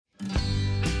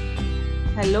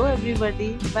Hello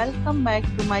everybody, welcome back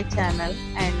to my channel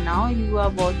and now you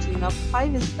are watching a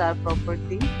 5-star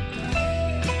property.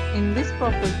 In this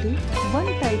property, one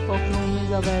type of room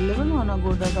is available on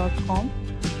agoda.com.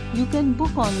 You can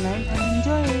book online and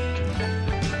enjoy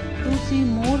it. To see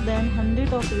more than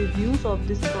 100 of reviews of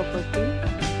this property,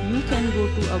 you can go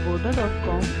to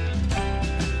agoda.com.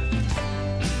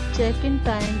 Check-in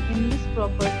time in this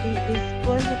property is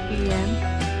 12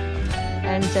 p.m.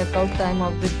 and checkout time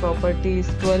of this property is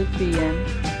 12 p.m.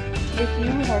 If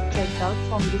you have checked out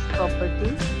from this property,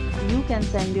 you can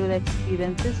send your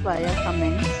experiences via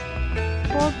comments.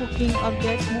 For booking or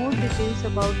get more details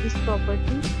about this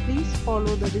property, please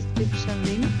follow the description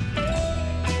link.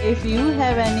 If you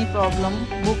have any problem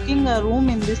booking a room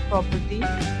in this property,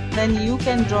 then you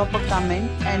can drop a comment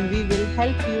and we will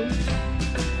help you.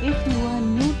 If you are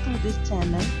new to this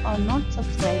channel or not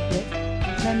subscribed yet,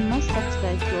 then must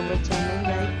subscribe to our channel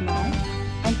right now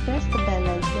and press the bell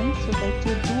icon so that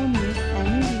you don't miss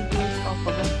any videos of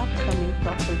our upcoming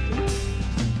property.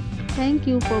 Thank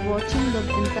you for watching the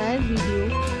entire video.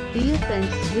 Dear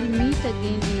friends, we'll meet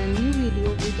again in a new video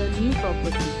with a new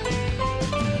property.